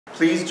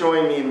Please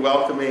join me in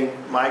welcoming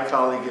my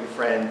colleague and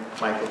friend,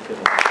 Michael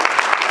Kimmel.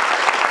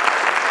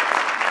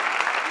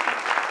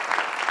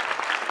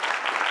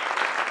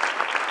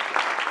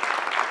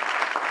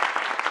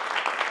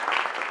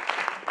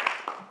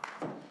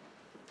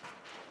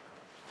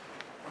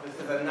 This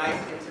is a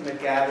nice, intimate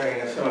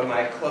gathering of some of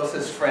my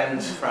closest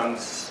friends from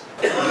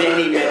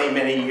many, many,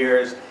 many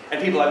years,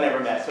 and people I've never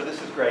met, so this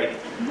is great.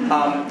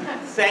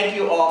 Thank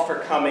you all for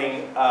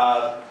coming.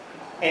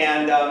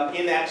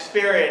 In that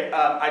spirit,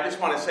 I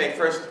just want to say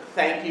first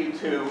thank you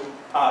to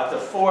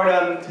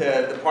Fordham, to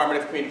the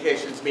Department of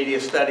Communications Media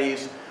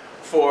Studies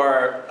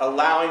for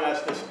allowing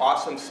us this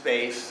awesome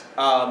space.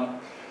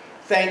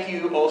 Thank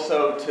you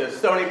also to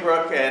Stony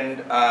Brook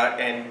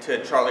and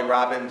to Charlie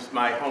Robbins,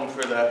 my home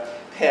for the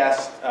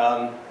past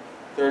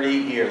 30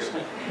 years.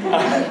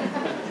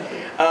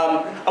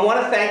 I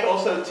want to thank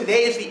also,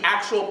 today is the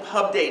actual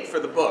pub date for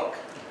the book.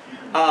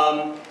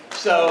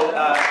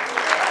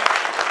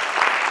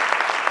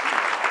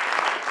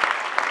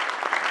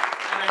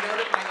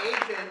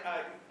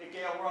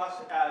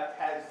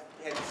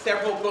 Has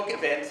several book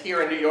events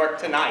here in New York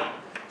tonight.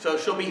 So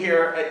she'll be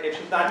here, if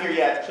she's not here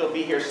yet, she'll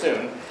be here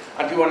soon.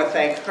 I do want to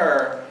thank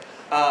her.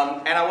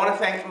 And I want to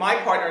thank my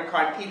partner in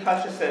crime, Pete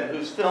Hutchison,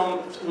 who's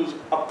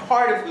a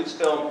part of whose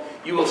film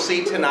you will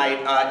see tonight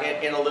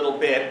in a little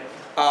bit.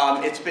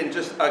 It's been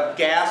just a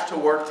gas to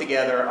work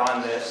together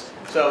on this.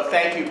 So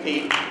thank you,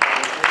 Pete.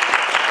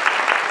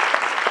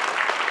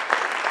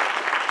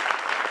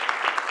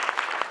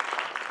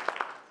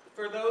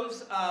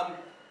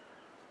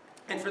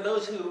 For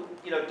those who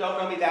don't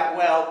know me that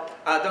well,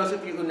 those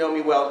of you who know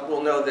me well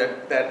will know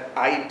that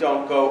I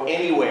don't go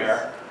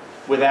anywhere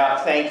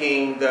without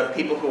thanking the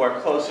people who are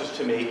closest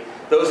to me.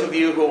 Those of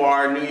you who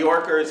are New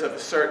Yorkers of a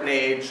certain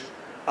age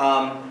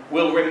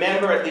will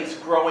remember, at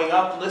least growing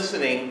up,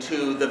 listening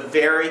to the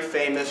very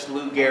famous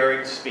Lou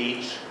Gehrig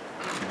speech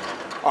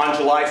on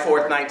July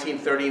 4th,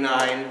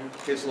 1939,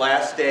 his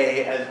last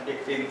day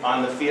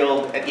on the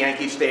field at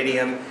Yankee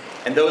Stadium.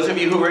 And those of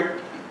you who were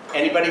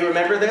anybody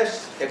remember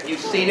this? Have you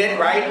seen it,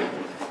 right?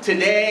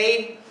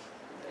 Today,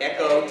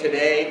 echo,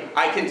 today,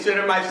 I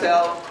consider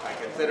myself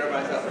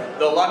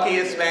the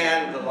luckiest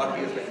man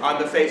on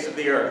the face of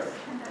the earth.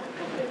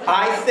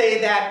 I say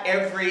that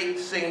every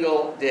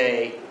single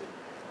day,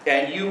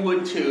 and you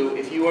would too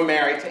if you were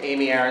married to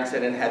Amy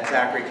Aronson and had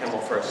Zachary Kimmel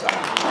for a son.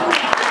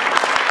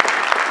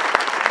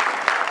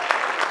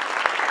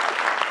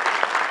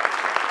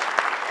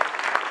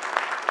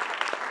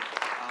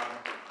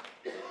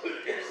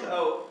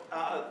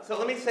 So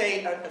let me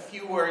say a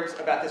few words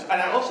about this. And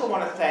I also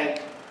want to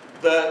thank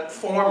the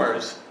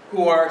formers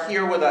who are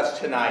here with us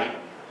tonight.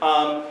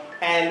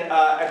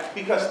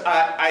 Because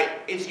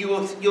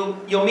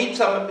you'll meet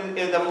some of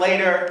them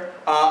later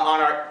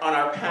on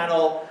our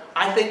panel.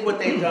 I think what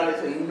they've done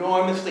is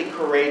enormously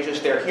courageous.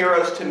 They're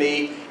heroes to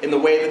me in the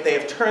way that they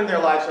have turned their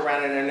lives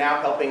around and are now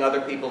helping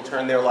other people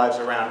turn their lives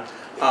around.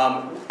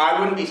 I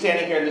wouldn't be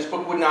standing here, and this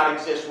book would not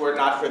exist were it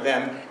not for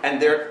them and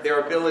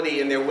their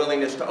ability and their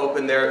willingness to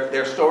open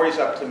their stories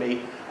up to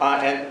me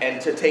and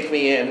to take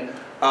me in.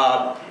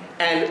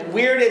 And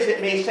weird as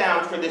it may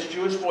sound for this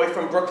Jewish boy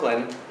from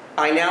Brooklyn,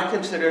 I now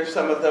consider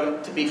some of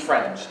them to be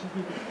friends.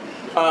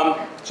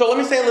 So let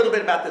me say a little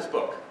bit about this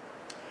book.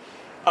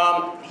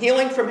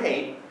 Healing from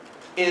Hate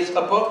is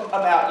a book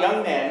about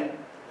young men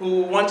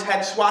who once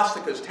had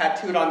swastikas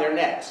tattooed on their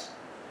necks,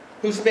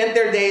 who spent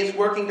their days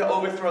working to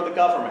overthrow the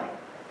government,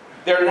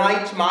 their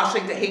nights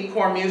moshing to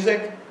hate-core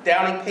music,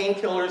 downing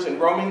painkillers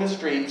and roaming the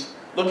streets,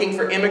 looking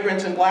for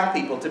immigrants and black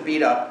people to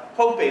beat up,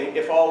 hoping,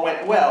 if all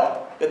went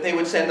well, that they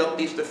would send at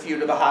least a few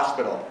to the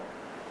hospital.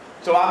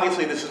 So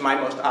obviously this is my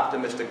most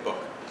optimistic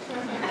book.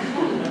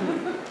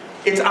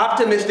 It's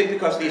optimistic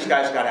because these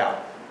guys got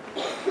out.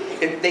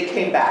 They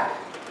came back.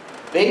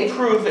 They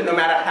proved that no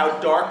matter how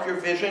dark your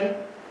vision,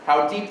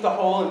 how deep the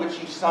hole in which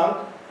you sunk,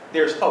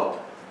 there's hope.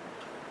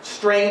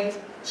 Strength,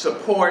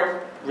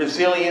 support,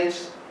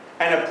 resilience,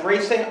 and a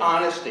bracing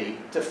honesty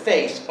to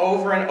face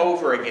over and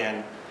over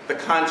again the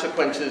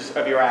consequences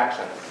of your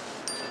actions.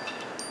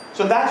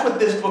 So that's what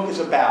this book is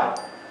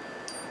about.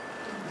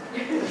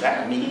 Is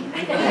that me?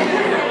 Of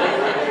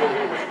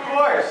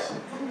course.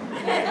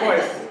 Of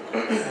course.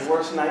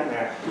 Worst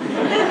nightmare.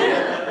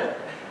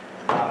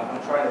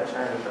 I'm trying to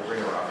turn the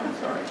ringer off. I'm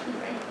sorry.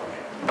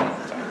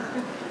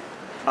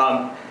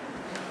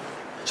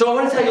 So I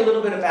want to tell you a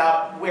little bit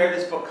about where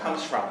this book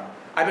comes from.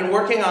 I've been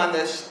working on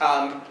this.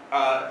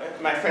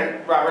 My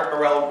friend Robert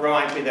Arell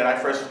reminds me that I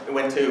first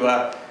went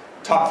to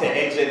talk to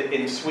Exit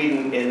in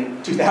Sweden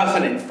in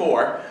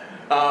 2004.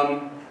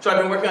 So I've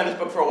been working on this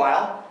book for a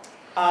while.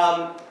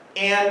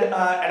 And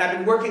I've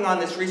been working on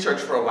this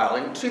research for a while.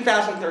 In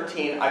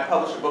 2013, I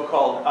published a book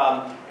called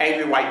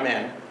Angry White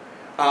Men.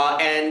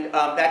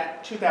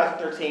 That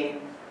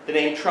 2013, the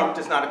name Trump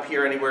does not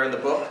appear anywhere in the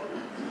book.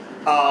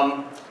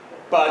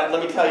 But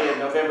let me tell you, in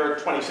November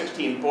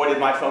 2016, boy, did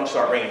my phone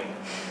start ringing.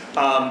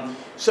 For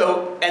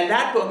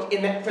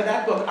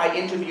that book, I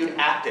interviewed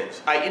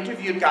actives. I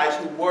interviewed guys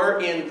who were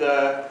in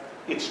the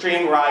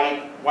extreme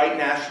right, white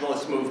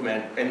nationalist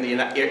movement around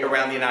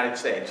the United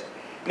States.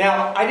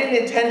 Now, I didn't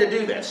intend to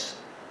do this.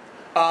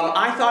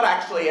 I thought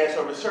actually as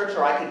a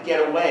researcher I could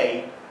get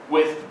away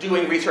with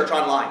doing research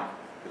online.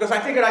 Because I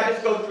figured I'd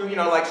just go through,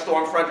 like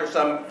Stormfront or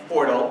some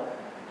portal,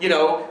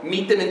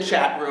 meet them in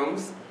chat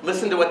rooms,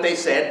 listen to what they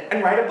said,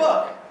 and write a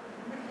book.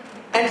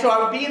 And so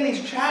I would be in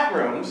these chat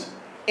rooms,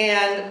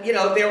 and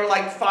there were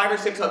like 5 or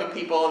 6 other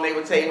people, and they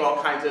would say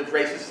all kinds of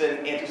racist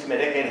and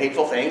anti-Semitic and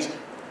hateful things.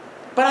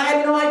 But I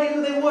had no idea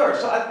who they were.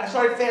 So I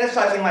started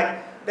fantasizing like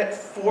that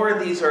 4 of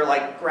these are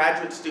like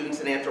graduate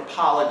students in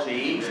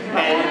anthropology,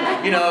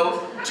 and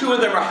 2 of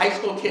them are high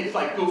school kids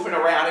like goofing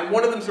around, and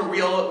 1 of them's a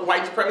real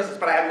white supremacist,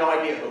 but I have no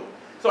idea who.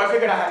 So I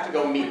figured I have to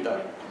go meet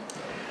them.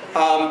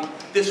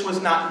 This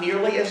was not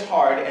nearly as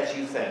hard as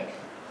you think.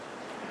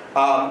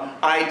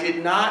 I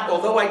did not,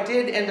 although I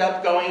did end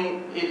up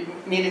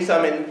meeting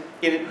some in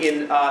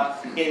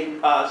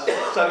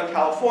Southern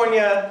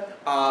California,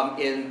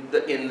 in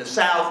the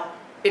South.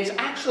 It's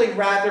actually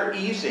rather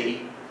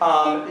easy.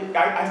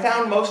 I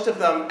found most of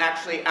them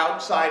actually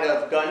outside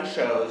of gun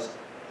shows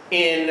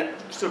in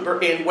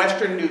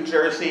western New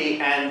Jersey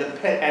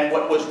and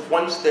what was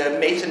once the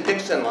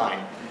Mason-Dixon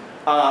line.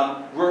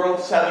 Rural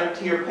southern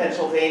tier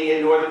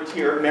Pennsylvania, northern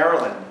tier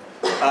Maryland.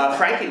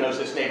 Frankie knows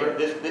this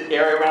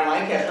area around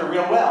Lancaster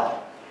real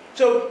well.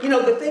 So,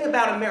 the thing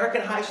about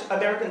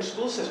American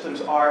school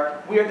systems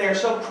are they're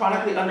so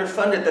chronically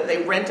underfunded that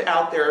they rent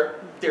out their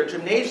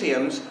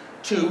gymnasiums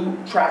to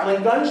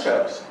traveling gun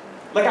shows.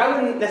 Like, I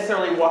wouldn't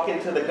necessarily walk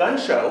into the gun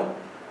show,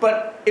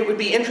 but it would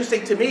be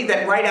interesting to me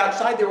that right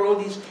outside there were all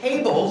these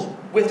tables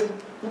with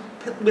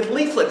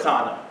leaflets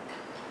on them.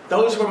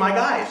 Those were my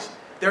guys.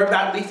 They're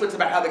about leaflets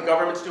about how the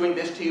government's doing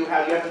this to you,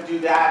 how you have to do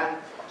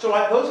that. So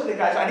those are the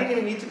guys. I didn't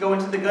even need to go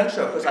into the gun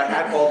show because I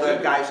had all the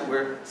guys who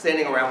were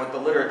standing around with the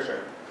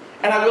literature.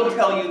 And I will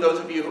tell you, those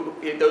of you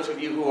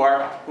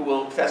who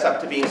will fess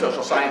up to being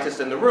social scientists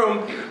in the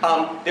room,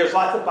 there's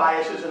lots of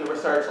biases in the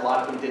research. A lot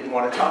of them didn't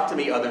want to talk to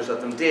me. Others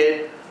of them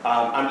did.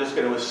 I'm just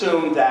going to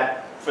assume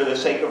that, for the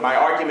sake of my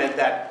argument,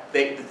 that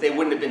they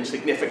wouldn't have been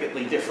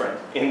significantly different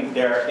in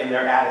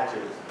their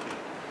attitudes.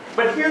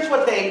 But here's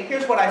what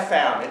I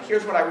found, and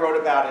here's what I wrote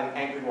about in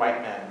Angry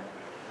White Men.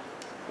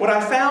 What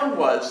I found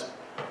was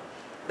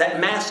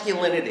that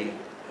masculinity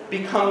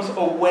becomes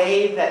a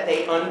way that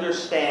they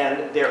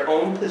understand their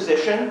own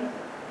position,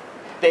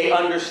 they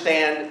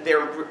understand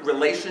their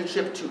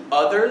relationship to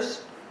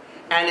others,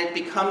 and it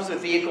becomes a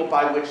vehicle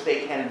by which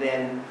they can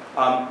then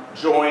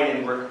join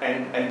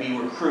and be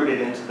recruited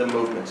into the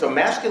movement. So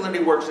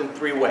masculinity works in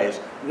 3 ways.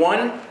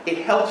 1, it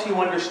helps you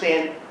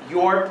understand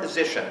your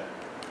position.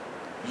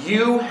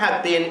 You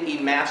have been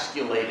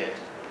emasculated.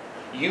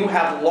 You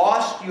have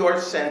lost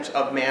your sense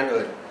of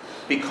manhood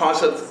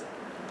because of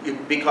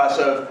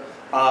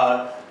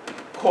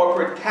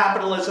corporate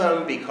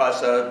capitalism,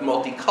 because of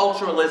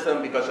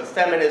multiculturalism, because of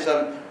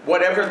feminism,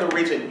 whatever the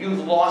reason,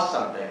 you've lost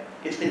something.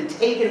 It's been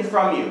taken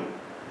from you.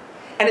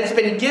 And it's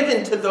been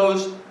given to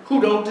those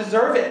who don't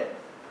deserve it.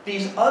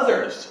 These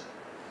others,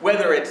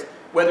 whether it's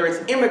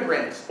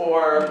immigrants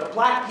or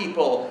black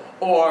people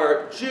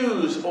or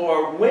Jews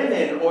or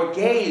women or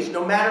gays,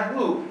 no matter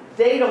who,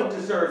 they don't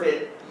deserve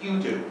it, you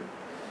do.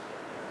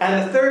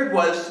 And the third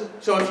was,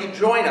 so if you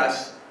join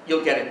us,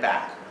 you'll get it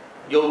back.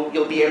 You'll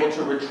be able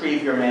to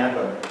retrieve your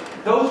manhood.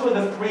 Those were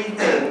the 3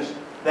 things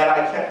that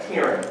I kept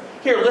hearing.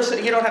 Here,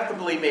 listen, you don't have to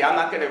believe me. I'm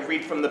not going to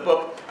read from the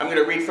book. I'm going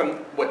to read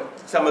from what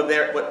some of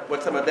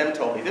them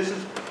told me. This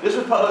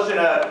was published in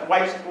a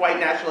white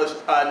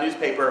nationalist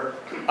newspaper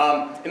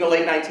in the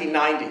late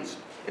 1990s.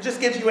 It just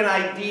gives you an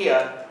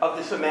idea of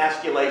this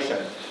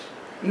emasculation.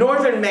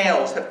 Northern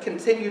males have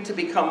continued to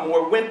become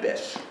more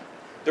wimpish,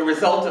 the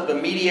result of the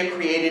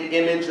media-created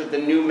image of the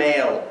new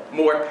male,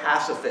 more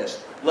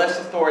pacifist, less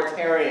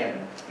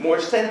authoritarian, more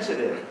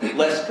sensitive,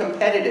 less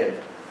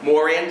competitive,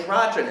 more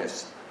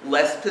androgynous,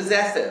 less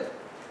possessive.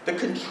 The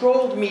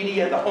controlled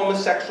media, the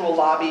homosexual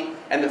lobby,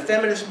 and the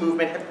feminist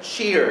movement have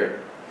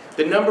cheered.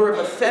 The number of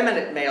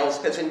effeminate males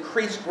has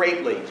increased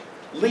greatly.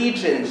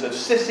 Legions of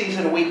sissies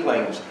and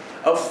weaklings,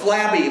 of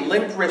flabby,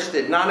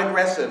 limp-wristed,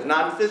 non-aggressive,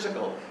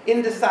 non-physical,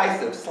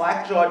 indecisive,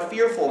 slack-jawed,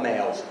 fearful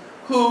males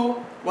who,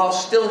 while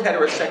still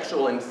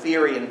heterosexual in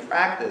theory and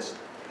practice,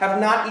 have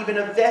not even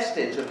a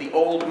vestige of the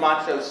old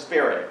macho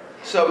spirit,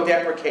 so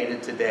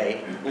deprecated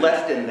today,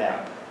 left in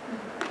them.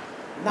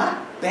 Not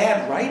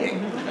bad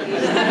writing.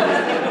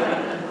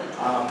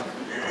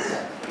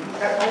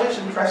 That always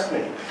impressed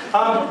me.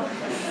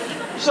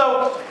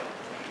 So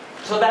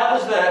that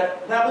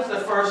was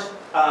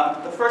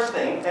the first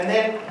thing, and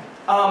then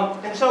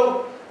and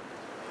so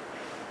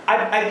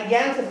I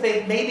began to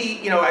think maybe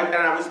and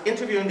I was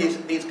interviewing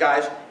these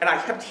guys, and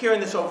I kept hearing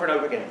this over and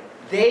over again.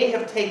 They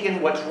have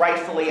taken what's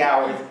rightfully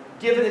ours,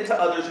 given it to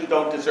others who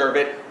don't deserve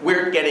it.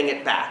 We're getting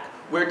it back.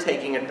 We're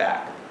taking it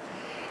back.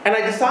 And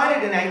I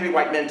decided in Angry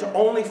White Men to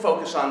only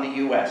focus on the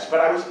US, but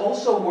I was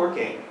also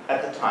working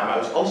at the time, I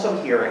was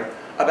also hearing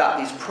about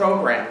these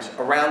programs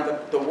around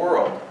the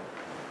world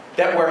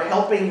that were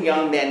helping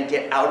young men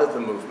get out of the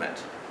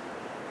movement.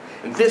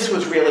 And this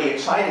was really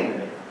exciting to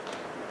me.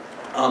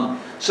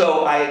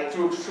 So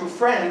through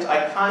friends,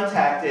 I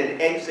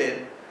contacted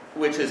Exit,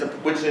 which is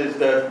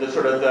the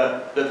sort of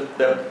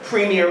the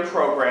premier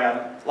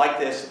program like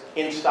this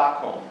in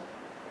Stockholm.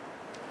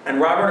 And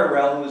Robert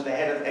Arell, who was the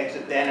head of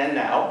Exit then and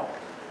now,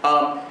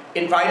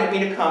 invited me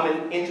to come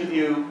and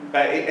interview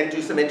and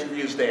do some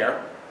interviews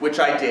there, which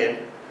I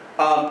did.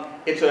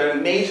 It's an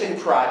amazing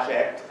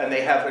project, and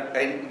they have,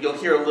 and you'll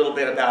hear a little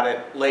bit about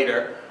it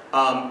later.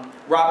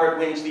 Robert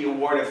wins the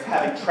award of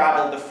having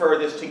traveled the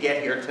furthest to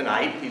get here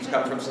tonight. He's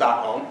come from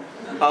Stockholm.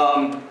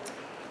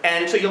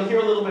 And so you'll hear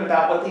a little bit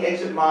about what the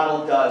Exit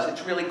model does.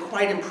 It's really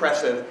quite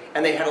impressive,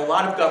 and they had a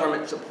lot of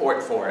government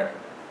support for it.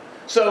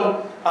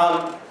 So,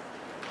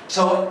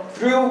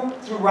 through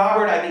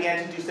Robert, I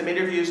began to do some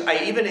interviews.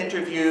 I even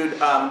interviewed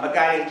a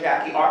guy named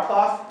Jackie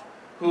Arkloff,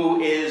 who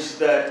was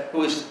said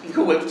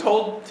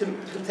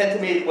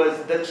to me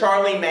was the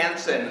Charlie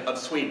Manson of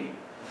Sweden.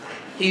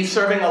 He's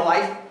serving a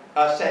life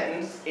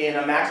sentence in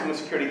a maximum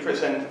security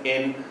prison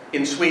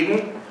in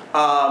Sweden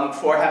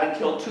for having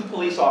killed 2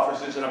 police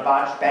officers in a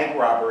botched bank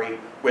robbery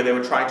where they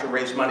were trying to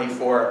raise money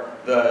for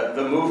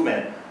the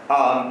movement.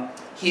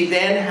 He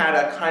then had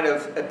a kind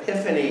of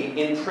epiphany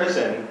in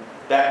prison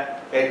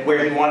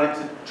where he wanted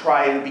to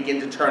try and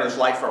begin to turn his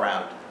life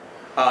around.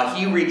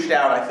 He reached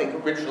out, I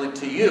think, originally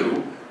to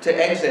you, to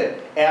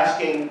Exit,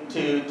 asking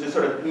to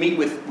sort of meet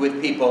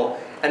with people,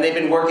 and they've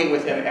been working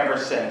with him ever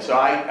since. So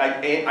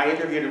I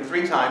interviewed him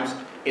 3 times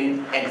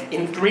in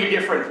 3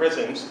 different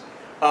prisons.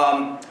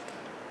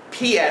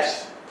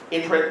 P.S.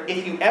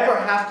 If you ever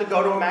have to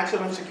go to a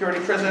maximum security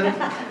prison,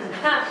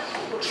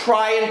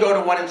 try and go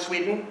to one in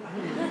Sweden.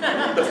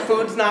 The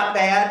food's not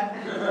bad.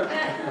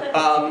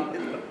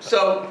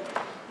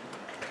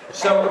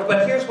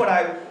 But here's what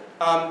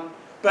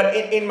but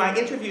in my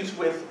interviews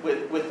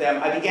with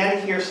them, I began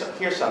to hear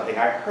something.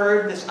 I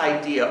heard this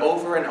idea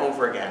over and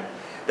over again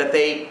that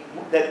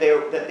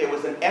there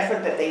was an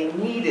effort that they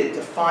needed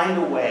to find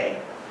a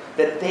way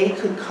that they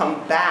could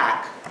come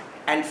back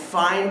and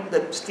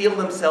feel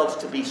themselves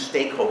to be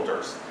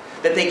stakeholders,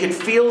 that they could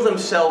feel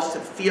themselves to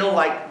feel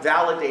like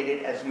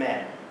validated as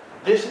men.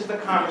 This is the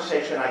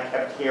conversation I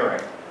kept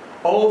hearing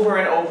over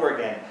and over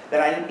again,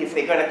 that if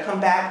they're going to come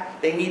back,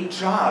 they need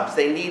jobs,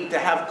 they need to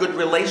have good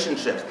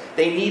relationships,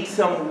 they need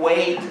some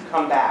way to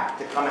come back,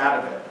 to come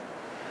out of it.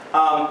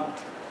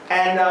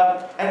 And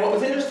what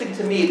was interesting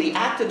to me, the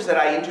actives that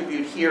I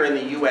interviewed here in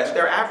the US,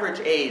 their average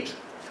age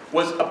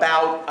was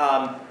about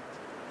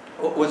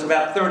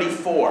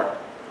 34.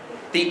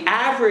 The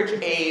average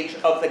age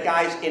of the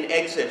guys in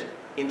Exit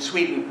in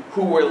Sweden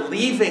who were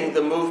leaving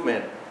the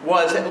movement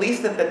was, at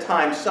least at the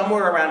time,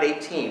 somewhere around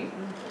 18.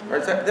 Or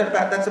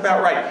that's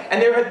about right.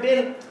 And there have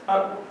been,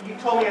 you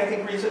told me I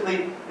think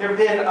recently, there have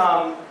been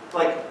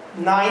like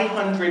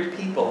 900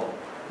 people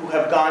who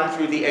have gone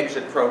through the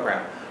Exit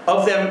program.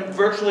 Of them,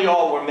 virtually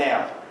all were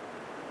male.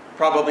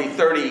 Probably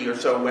 30 or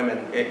so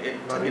women,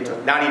 not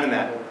even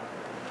that.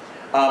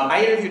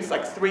 I interviewed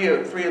like three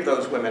of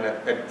those women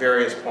at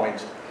various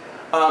points.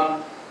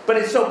 But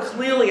it's so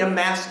clearly a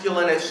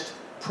masculinist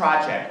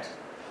project.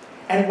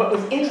 And what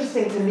was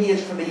interesting to me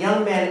is for the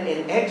young men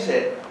in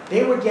Exit,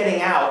 they were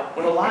getting out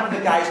when a lot of the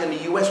guys in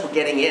the US were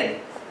getting in.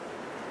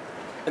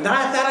 And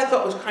that I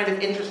thought was kind of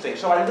interesting.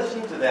 So I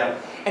listened to them.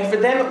 And for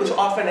them, it was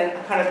often a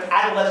kind of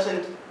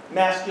adolescent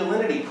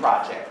masculinity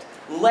project.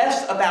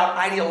 Less about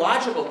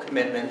ideological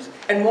commitments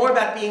and more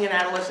about being an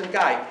adolescent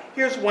guy.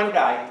 Here's one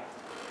guy.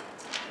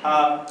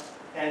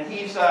 And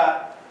he's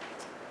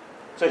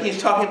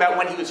talking about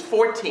when he was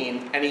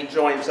 14 and he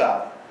joins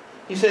up.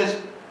 He says,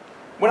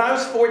 when I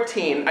was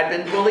 14, I'd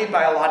been bullied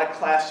by a lot of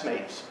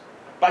classmates.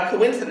 By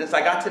coincidence,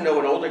 I got to know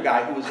an older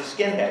guy who was a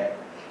skinhead.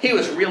 He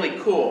was really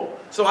cool,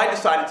 so I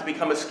decided to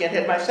become a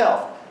skinhead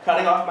myself,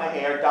 cutting off my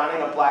hair,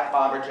 donning a black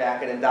bomber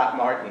jacket and Doc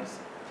Martens.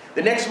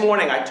 The next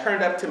morning, I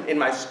turned up in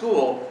my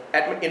school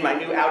in my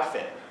new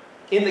outfit.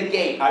 In the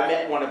gate, I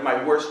met one of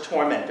my worst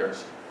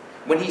tormentors.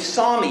 When he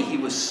saw me, he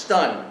was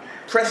stunned,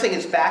 pressing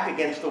his back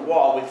against the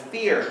wall with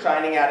fear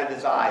shining out of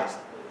his eyes.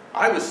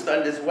 I was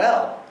stunned as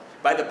well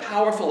by the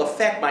powerful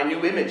effect my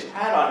new image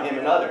had on him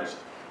and others.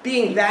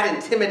 Being that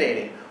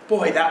intimidating,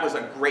 boy, that was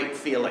a great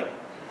feeling.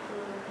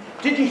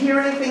 Did you hear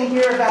anything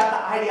here about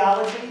the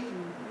ideology?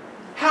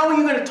 How are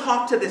you going to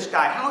talk to this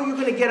guy? How are you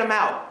going to get him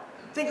out?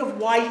 Think of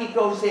why he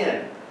goes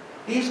in.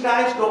 These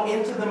guys go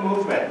into the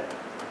movement.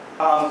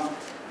 And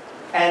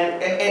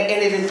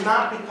it is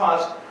not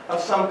because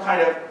of some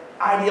kind of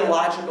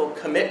ideological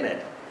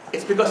commitment.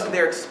 It's because of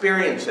their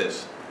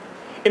experiences.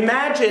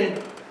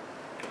 Imagine,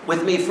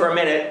 with me for a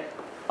minute,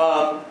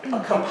 a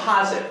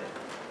composite.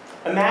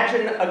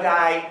 Imagine a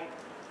guy,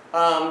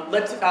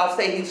 I'll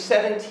say he's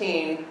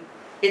 17,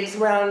 it's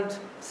around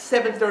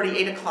 7:30,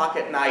 8 o'clock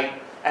at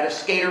night at a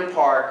skater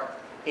park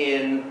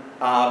in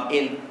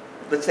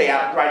let's say,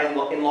 right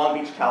in Long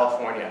Beach,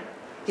 California.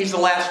 He's the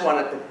last one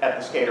at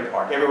the skater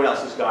park. Everyone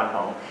else has gone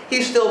home.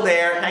 He's still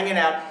there, hanging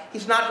out.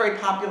 He's not very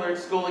popular at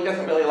school. He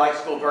doesn't really like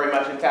school very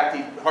much. In fact,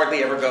 he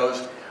hardly ever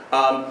goes.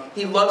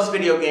 He loves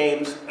video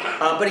games,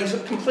 but he's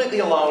completely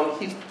alone.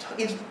 He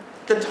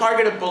the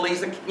target of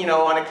bullies, you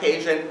know, on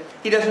occasion.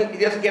 He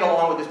doesn't get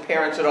along with his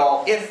parents at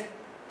all if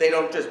they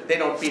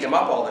don't beat him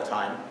up all the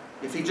time,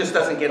 if he just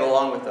doesn't get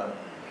along with them.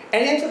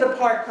 And into the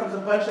park comes a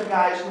bunch of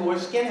guys who are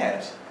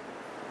skinheads.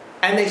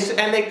 And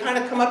they kind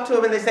of come up to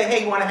him and they say,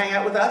 hey, you want to hang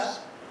out with us?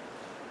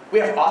 We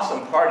have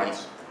awesome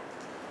parties.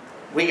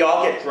 We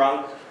all get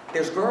drunk.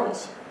 There's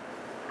girls.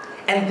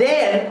 And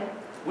then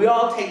we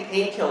all take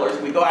painkillers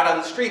and we go out on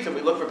the streets and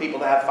we look for people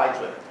to have fights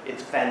with.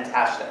 It's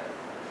fantastic.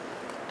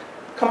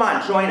 Come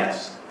on, join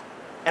us.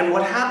 And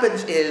what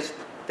happens is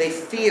they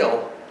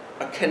feel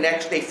a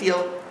connection. They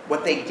feel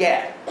what they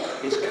get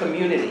is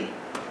community,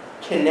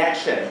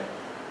 connection,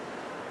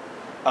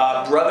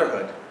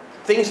 brotherhood,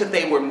 things that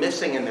they were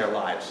missing in their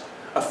lives.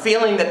 A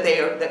feeling that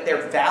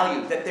they're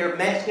valued, that their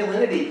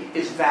masculinity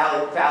is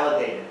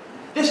validated.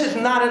 This is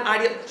not an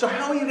ideal. So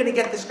how are you going to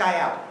get this guy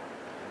out?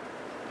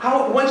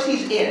 Once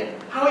he's in,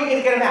 how are you going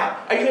to get him out?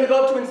 Are you going to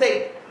go up to him and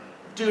say,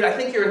 dude, I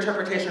think your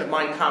interpretation of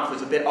Mein Kampf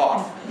was a bit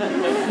off?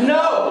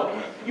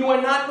 No! You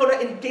are not going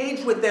to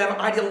engage with them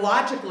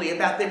ideologically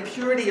about the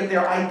purity of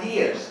their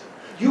ideas.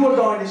 You are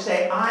going to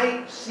say,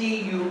 I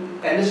see you,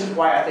 and this is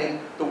why I think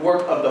the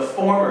work of the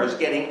formers,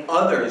 getting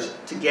others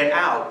to get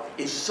out,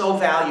 is so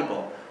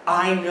valuable.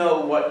 I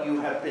know what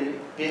you have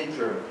been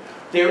through.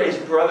 There is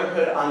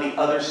brotherhood on the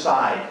other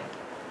side.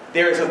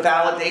 There is a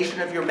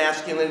validation of your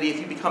masculinity if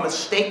you become a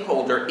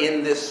stakeholder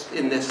in this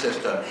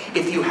system.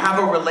 If you have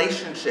a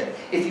relationship,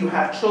 if you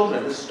have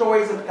children. The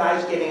stories of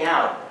guys getting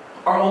out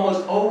are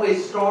almost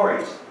always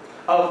stories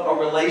of a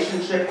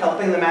relationship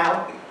helping them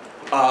out,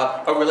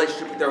 a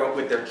relationship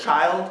with their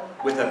child,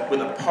 with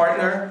a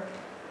partner.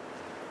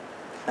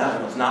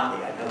 That was not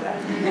me, I know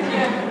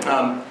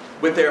that.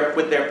 With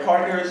their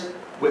partners,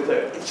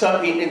 in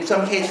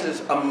some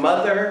cases, a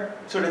mother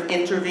sort of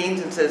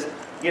intervenes and says,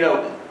 you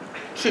know,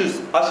 choose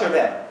us or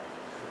them.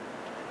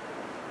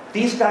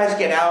 These guys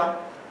get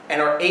out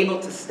and are able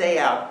to stay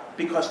out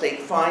because they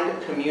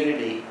find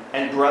community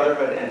and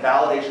brotherhood and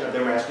validation of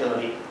their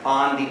masculinity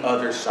on the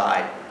other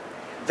side.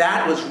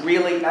 That was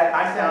really,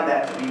 I found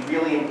that to be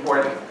really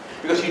important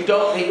because they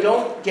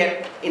don't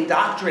get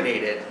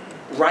indoctrinated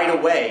right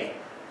away.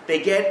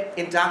 They get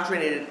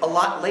indoctrinated a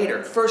lot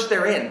later. First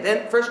they're in,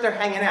 then first they're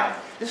hanging out.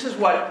 This is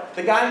what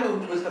the guy who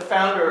was the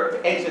founder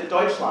of Exit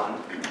Deutschland,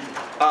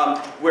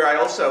 where I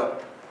also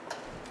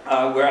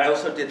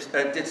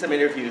did some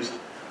interviews.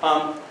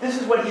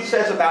 This is what he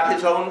says about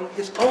his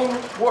own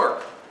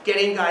work,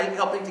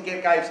 helping to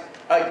get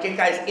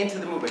guys into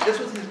the movement. This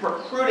was his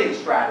recruiting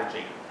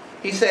strategy.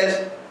 He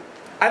says,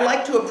 I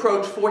like to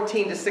approach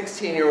 14 to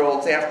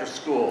 16-year-olds after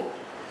school.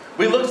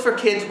 We looked for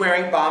kids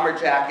wearing bomber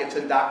jackets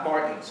and Doc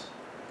Martens.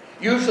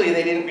 Usually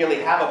they didn't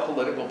really have a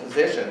political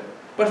position,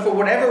 but for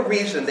whatever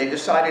reason they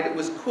decided it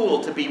was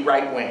cool to be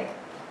right-wing.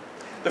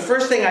 The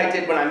first thing I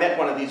did when I met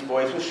one of these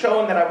boys was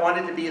show him that I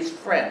wanted to be his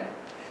friend,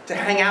 to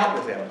hang out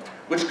with him,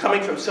 which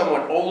coming from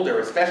someone older,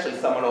 especially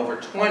someone over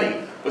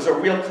 20, was a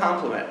real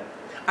compliment.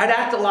 I'd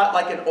act a lot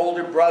like an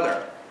older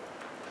brother.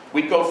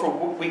 We'd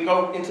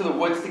go into the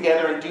woods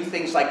together and do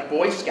things like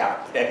Boy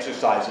Scout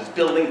exercises,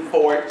 building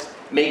forts,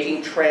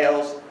 making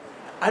trails.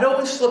 I'd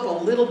always slip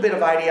a little bit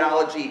of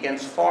ideology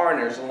against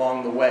foreigners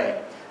along the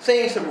way,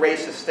 saying some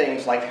racist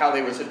things like how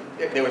there were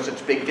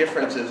such big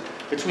differences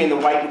between the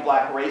white and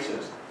black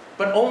races,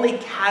 but only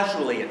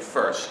casually at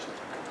first.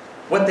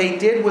 What they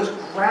did was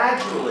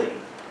gradually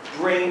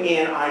bring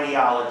in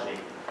ideology.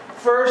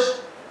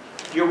 First,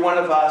 you're one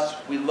of us,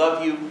 we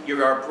love you,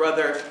 you're our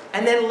brother,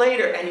 and then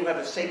later, and you have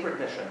a sacred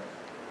mission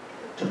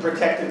to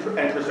protect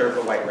and preserve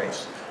the white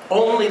race.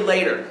 Only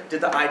later did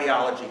the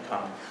ideology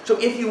come. So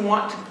if you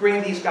want to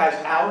bring these guys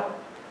out,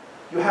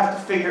 you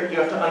have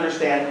to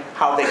understand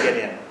how they get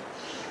in.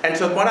 And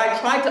so what I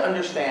tried to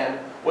understand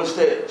was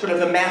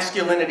the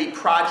masculinity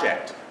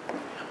project.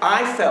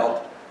 I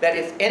felt that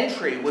if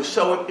entry was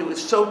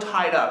so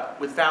tied up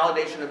with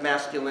validation of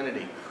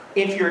masculinity,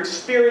 if your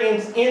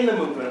experience in the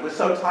movement was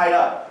so tied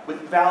up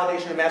with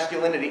validation of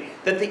masculinity,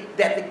 that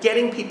the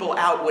getting people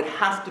out would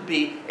have to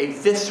be a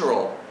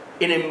visceral,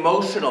 an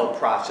emotional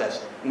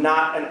process,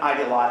 not an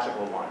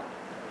ideological one.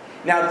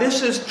 Now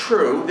this is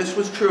true, this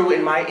was true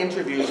in my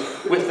interviews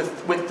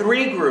with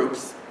three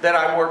groups that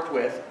I worked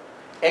with: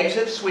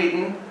 Exit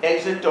Sweden,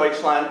 Exit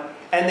Deutschland,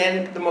 and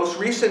then the most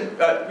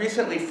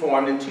recently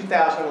formed in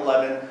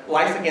 2011,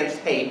 Life Against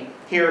Hate,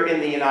 here in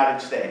the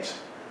United States.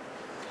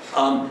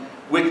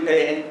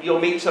 And you'll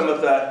meet some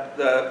of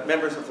the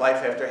members of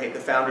Life After Hate, the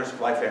founders of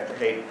Life After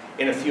Hate,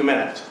 in a few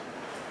minutes.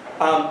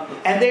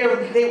 And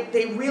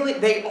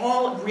they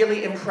all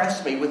really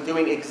impressed me with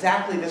doing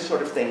exactly this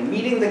sort of thing,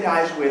 meeting the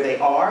guys where they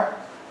are,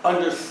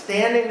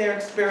 understanding their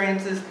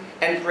experiences,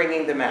 and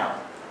bringing them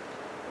out.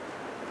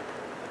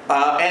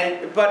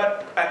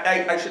 But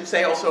I should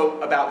say also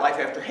about Life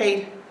After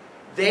Hate,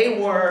 they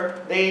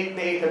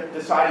have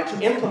decided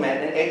to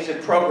implement an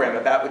exit program,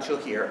 about which you'll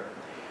hear.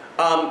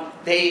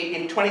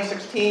 In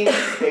 2016,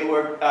 they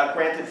were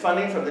granted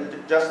funding from the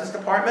Justice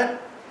Department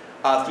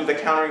through the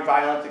Countering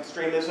Violent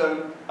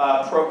Extremism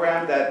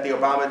program that the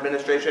Obama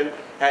administration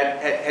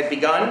had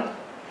begun.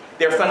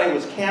 Their funding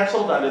was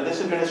canceled under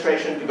this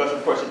administration because,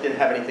 of course, it didn't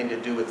have anything to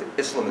do with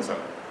Islamism.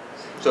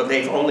 So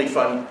they've only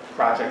fund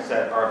projects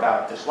that are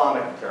about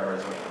Islamic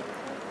terrorism.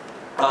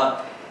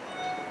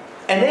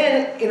 And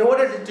then, in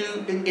order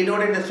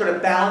to sort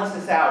of balance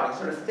this out and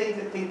sort of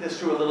think this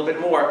through a little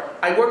bit more,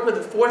 I worked with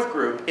a fourth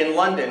group in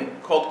London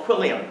called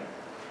Quilliam.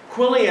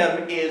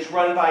 Quilliam is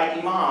run by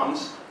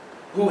imams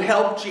who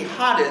help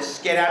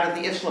jihadists get out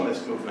of the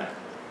Islamist movement.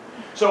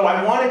 So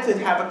I wanted to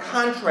have a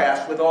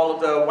contrast with all of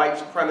the white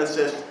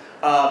supremacist,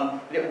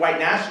 white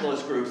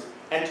nationalist groups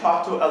and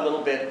talk to a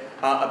little bit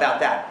about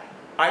that.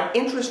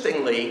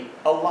 Interestingly,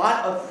 a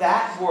lot of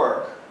that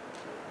work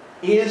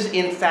is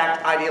in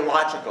fact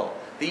ideological.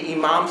 The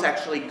imams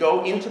actually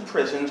go into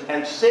prisons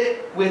and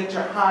sit with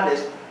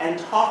jihadists and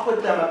talk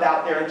with them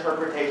about their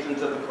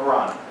interpretations of the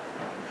Quran.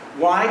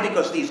 Why?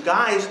 Because these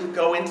guys who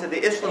go into the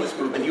Islamist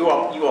movement, you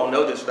all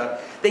know this stuff,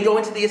 they go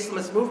into the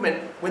Islamist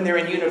movement when they're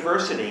in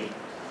university,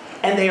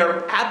 and they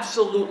are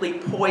absolutely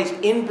poised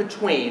in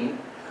between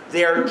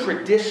their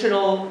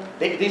traditional,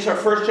 these are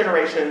first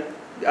generation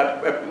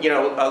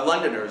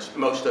Londoners,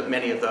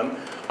 many of them,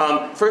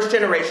 first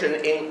generation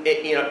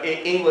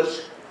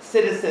English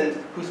citizens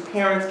whose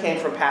parents came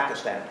from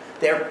Pakistan.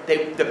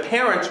 The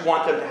parents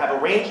want them to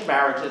have arranged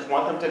marriages,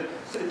 want them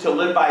to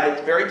live by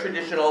the very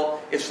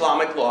traditional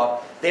Islamic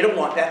law. They don't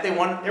want that.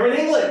 They're in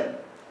England.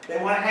 They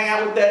want to hang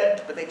out with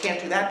that, but they can't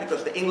do that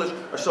because the English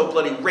are so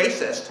bloody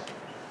racist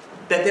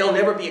that they'll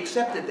never be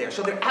accepted there.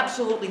 So they're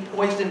absolutely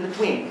poised in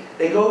between.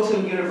 They go to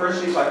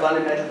universities like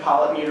London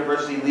Metropolitan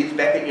University, Leeds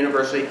Beckett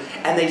University,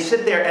 and they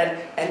sit there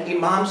and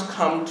imams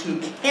come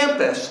to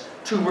campus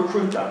to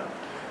recruit them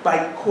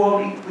by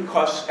quoting,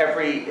 because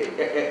every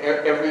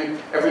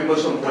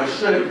Muslim boy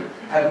should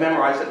have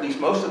memorized at least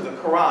most of the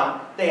Quran.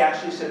 They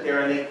actually sit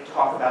there and they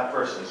talk about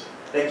verses.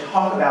 They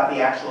talk about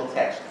the actual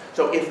text.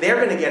 So if they're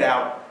going to get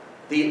out,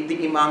 the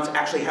imams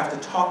actually have to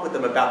talk with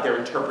them about their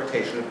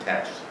interpretation of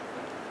text.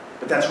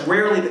 But that's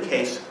rarely the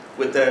case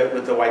with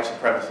the white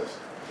supremacists.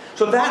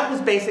 So that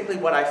was basically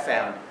what I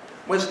found.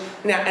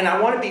 And I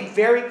want to be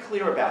very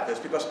clear about this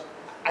because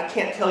I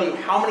can't tell you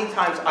how many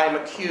times I'm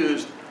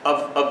accused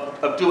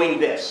of doing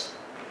this.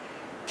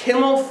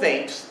 Kimmel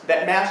thinks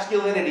that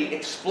masculinity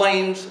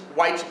explains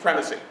white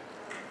supremacy.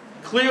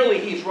 Clearly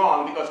he's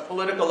wrong because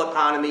political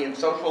economy and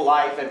social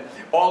life and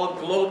all of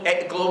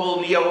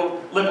global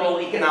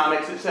neoliberal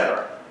economics,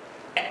 etc.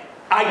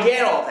 I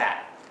get all that.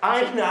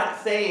 I'm not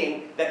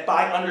saying that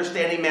by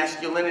understanding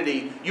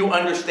masculinity, you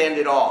understand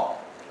it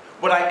all.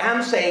 What I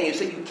am saying is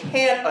that you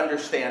can't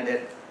understand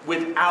it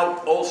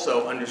without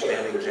also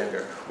understanding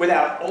gender,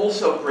 without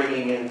also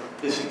bringing in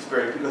this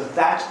experience, because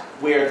that's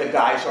where the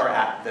guys are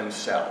at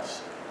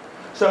themselves.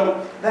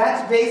 So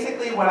that's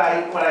basically what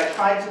I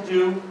tried to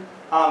do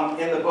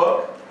in the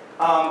book.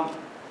 I'm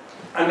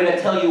going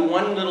to tell you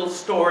one little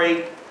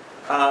story.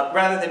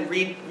 Rather than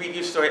read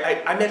your story,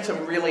 I met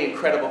some really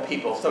incredible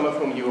people, some of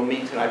whom you will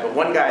meet tonight, but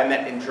one guy I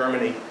met in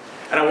Germany.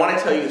 And I want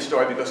to tell you the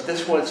story because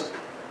this was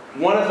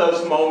one of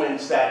those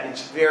moments that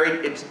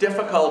it's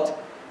difficult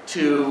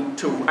to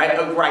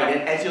write.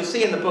 And as you'll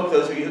see in the book,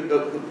 those of you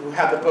who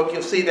have the book,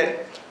 you'll see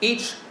that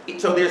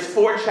so there's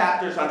 4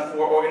 chapters on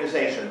 4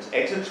 organizations: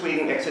 Exit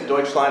Sweden, Exit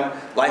Deutschland,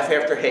 Life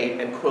After Hate,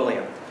 and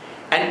Quilliam.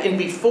 And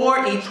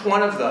before each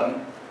one of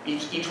them,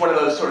 each one of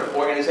those sort of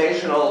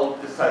organizational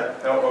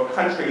or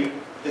country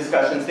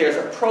discussions, there's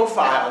a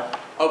profile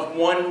of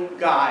one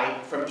guy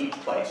from each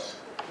place.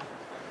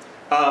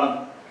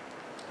 And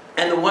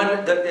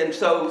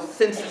so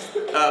since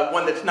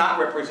one that's not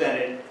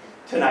represented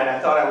tonight, I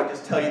thought I would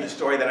just tell you the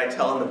story that I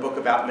tell in the book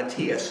about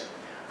Matthias,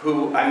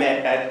 who I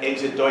met at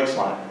Exit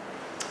Deutschland.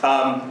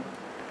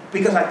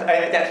 Because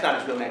that's not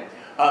his real name.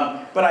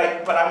 But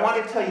I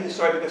want to tell you the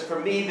story because for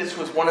me this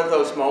was one of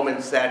those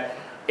moments that,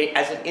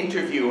 as an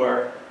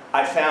interviewer,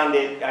 I found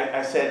it.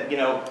 I said, you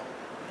know,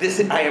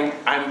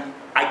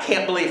 I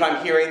can't believe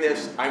I'm hearing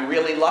this. I'm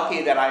really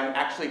lucky that I'm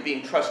actually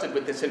being trusted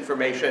with this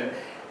information,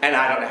 and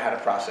I don't know how to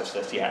process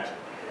this yet.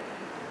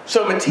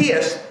 So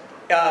Matthias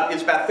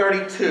is about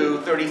 32,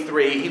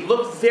 33. He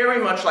looked very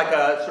much like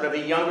a sort of a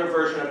younger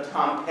version of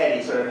Tom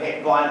Petty, sort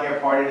of blonde hair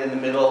parted in the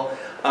middle.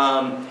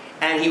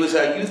 And he was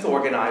a youth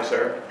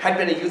organizer, had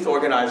been a youth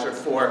organizer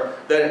for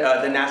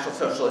the National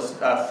Socialist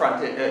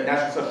Front,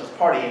 National Socialist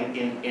Party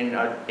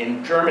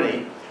in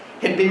Germany.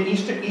 Had been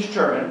East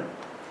German.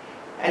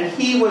 And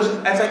he was,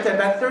 as I said,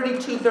 about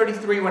 32,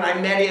 33 when I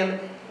met him.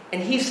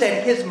 And he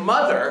said his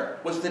mother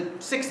was the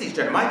 60s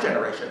generation, my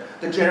generation,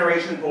 the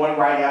generation born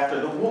right after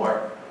the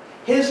war.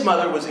 His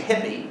mother was a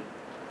hippie,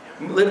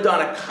 lived on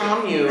a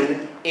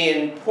commune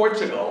in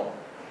Portugal,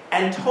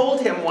 and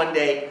told him one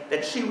day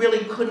that she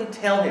really couldn't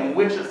tell him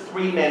which of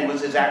 3 men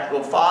was his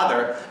actual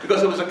father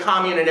because it was a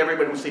commune and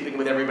everybody was sleeping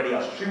with everybody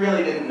else. She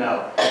really didn't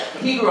know.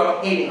 He grew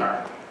up hating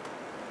her.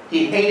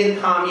 He hated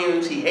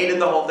communes, he hated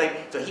the whole thing.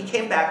 So he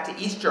came back to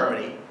East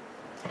Germany.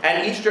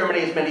 And East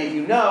Germany, as many of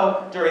you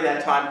know, during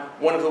that time,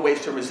 one of the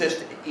ways to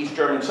resist East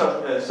German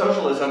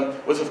socialism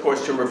was, of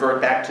course, to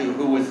revert back to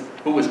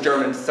who was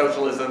German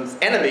socialism's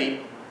enemy,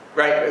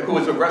 right? Who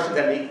was the Russian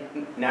enemy?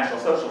 National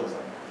Socialism.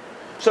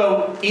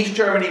 So East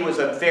Germany was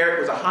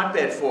a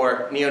hotbed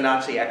for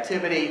neo-Nazi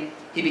activity.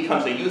 He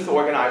becomes a youth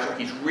organizer.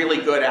 He's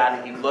really good at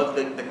it. He loves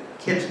the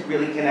kids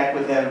really connect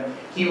with him.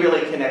 He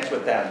really connects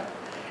with them.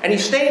 And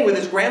he's staying with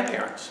his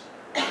grandparents.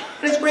 And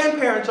his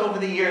grandparents over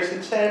the years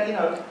had said,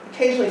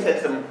 occasionally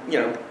said some,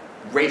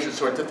 racist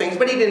sorts of things,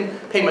 but he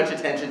didn't pay much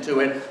attention to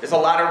it. There's a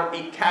lot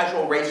of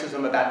casual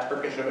racism about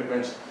Turkish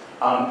immigrants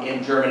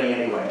in Germany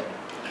anyway.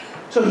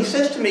 So he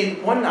says to me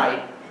one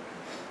night,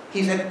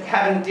 he's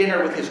having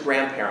dinner with his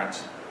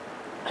grandparents.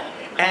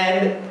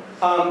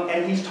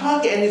 And he's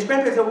talking, and his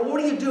grandparents say, well,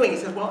 what are you doing? He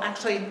says, well,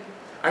 actually,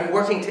 I'm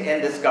working to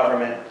end this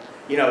government,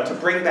 to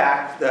bring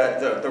back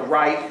the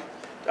right.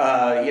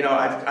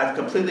 I've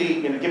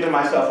completely given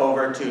myself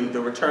over to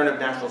the return of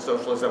National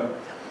Socialism.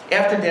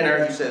 After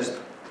dinner, he says,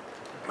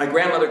 my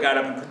grandmother got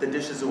up and put the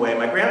dishes away.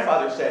 My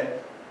grandfather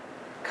said,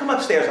 come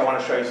upstairs, I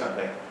want to show you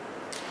something.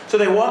 So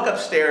they walk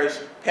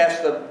upstairs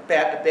past the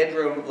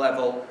bedroom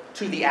level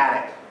to the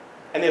attic.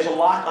 And there's a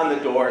lock on the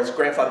door. His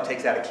grandfather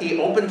takes out a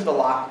key, opens the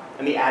lock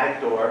in the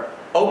attic door,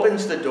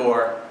 opens the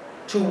door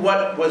to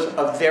what was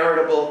a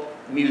veritable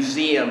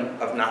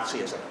museum of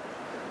Nazism.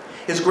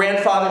 His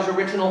grandfather's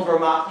original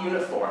Wehrmacht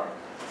uniform,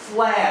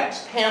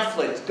 flags,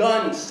 pamphlets,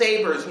 guns,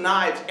 sabers,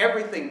 knives,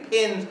 everything,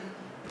 pins,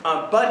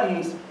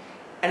 buttons.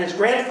 And his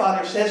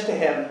grandfather says to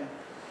him,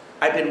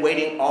 I've been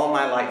waiting all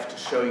my life to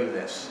show you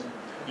this.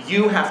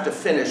 You have to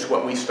finish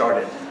what we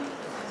started.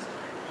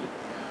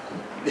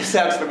 This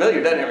sounds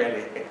familiar, doesn't it,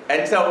 Randy?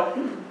 And so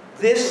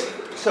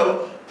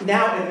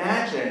now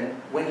imagine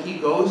when he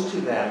goes to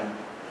them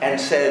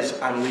and says,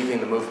 I'm leaving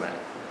the movement.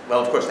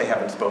 Well, of course, they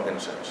haven't spoken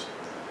since.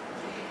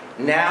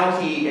 Now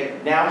he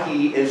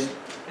is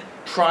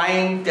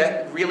trying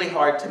really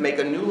hard to make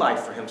a new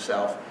life for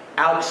himself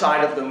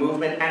outside of the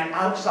movement and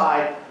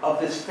outside of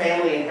this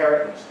family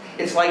inheritance.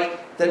 It's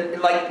like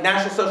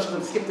National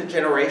Socialism skipped a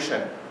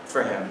generation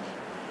for him.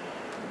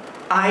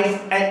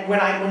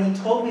 When he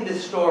told me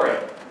this story,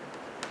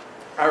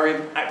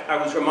 I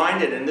was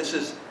reminded, and this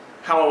is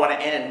how I want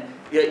to end.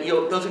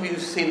 Those of you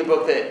who've seen the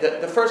book,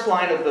 the first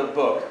line of the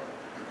book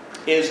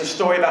is a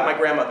story about my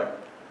grandmother.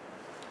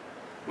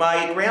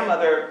 My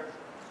grandmother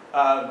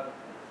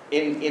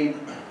in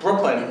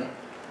Brooklyn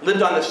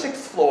lived on the 6th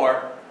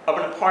floor of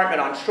an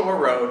apartment on Shore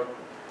Road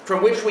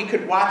from which we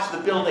could watch the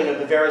building of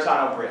the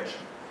Verrazano Bridge.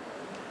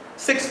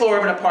 6th floor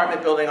of an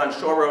apartment building on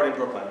Shore Road in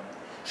Brooklyn.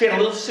 She had a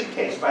little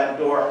suitcase by the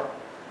door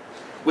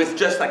with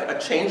just like a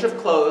change of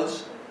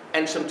clothes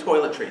and some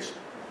toiletries.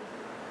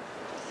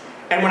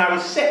 And when I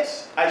was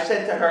 6, I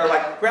said to her,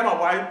 like, Grandma,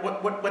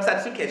 what's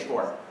that suitcase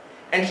for?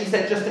 And she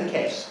said, just in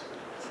case.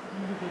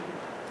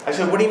 I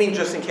said, what do you mean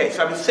just in case?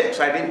 I was 6,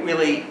 I didn't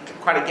really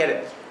quite get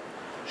it.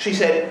 She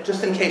said,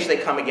 just in case they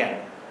come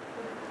again.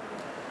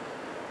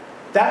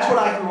 That's what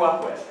I grew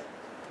up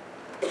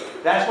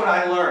with. That's what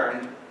I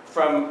learned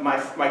from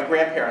my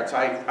grandparents.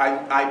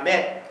 I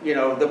met,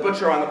 the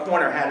butcher on the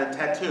corner had a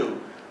tattoo.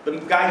 The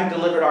guy who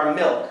delivered our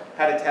milk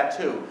had a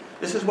tattoo.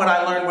 This is what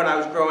I learned when I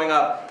was growing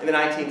up in the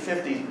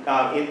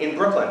 1950s in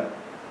Brooklyn.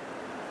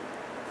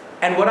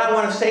 And what I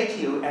want to say to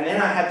you, and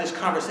then I had this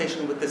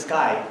conversation with this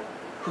guy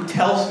who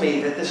tells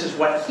me that this is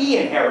what he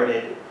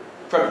inherited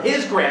from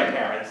his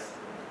grandparents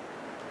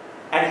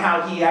and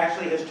how he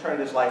actually has turned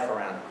his life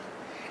around.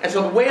 And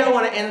so the way I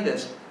want to end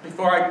this,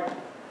 before I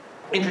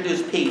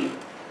introduce Pete,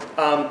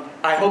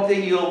 I hope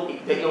that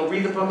you'll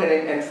read the book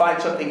and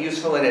find something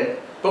useful in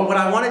it. But what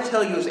I want to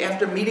tell you is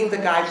after meeting the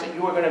guys that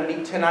you are going to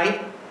meet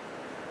tonight,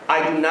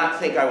 I do not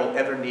think I will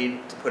ever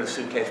need to put a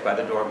suitcase by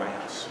the door of my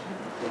house.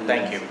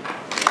 Thank you.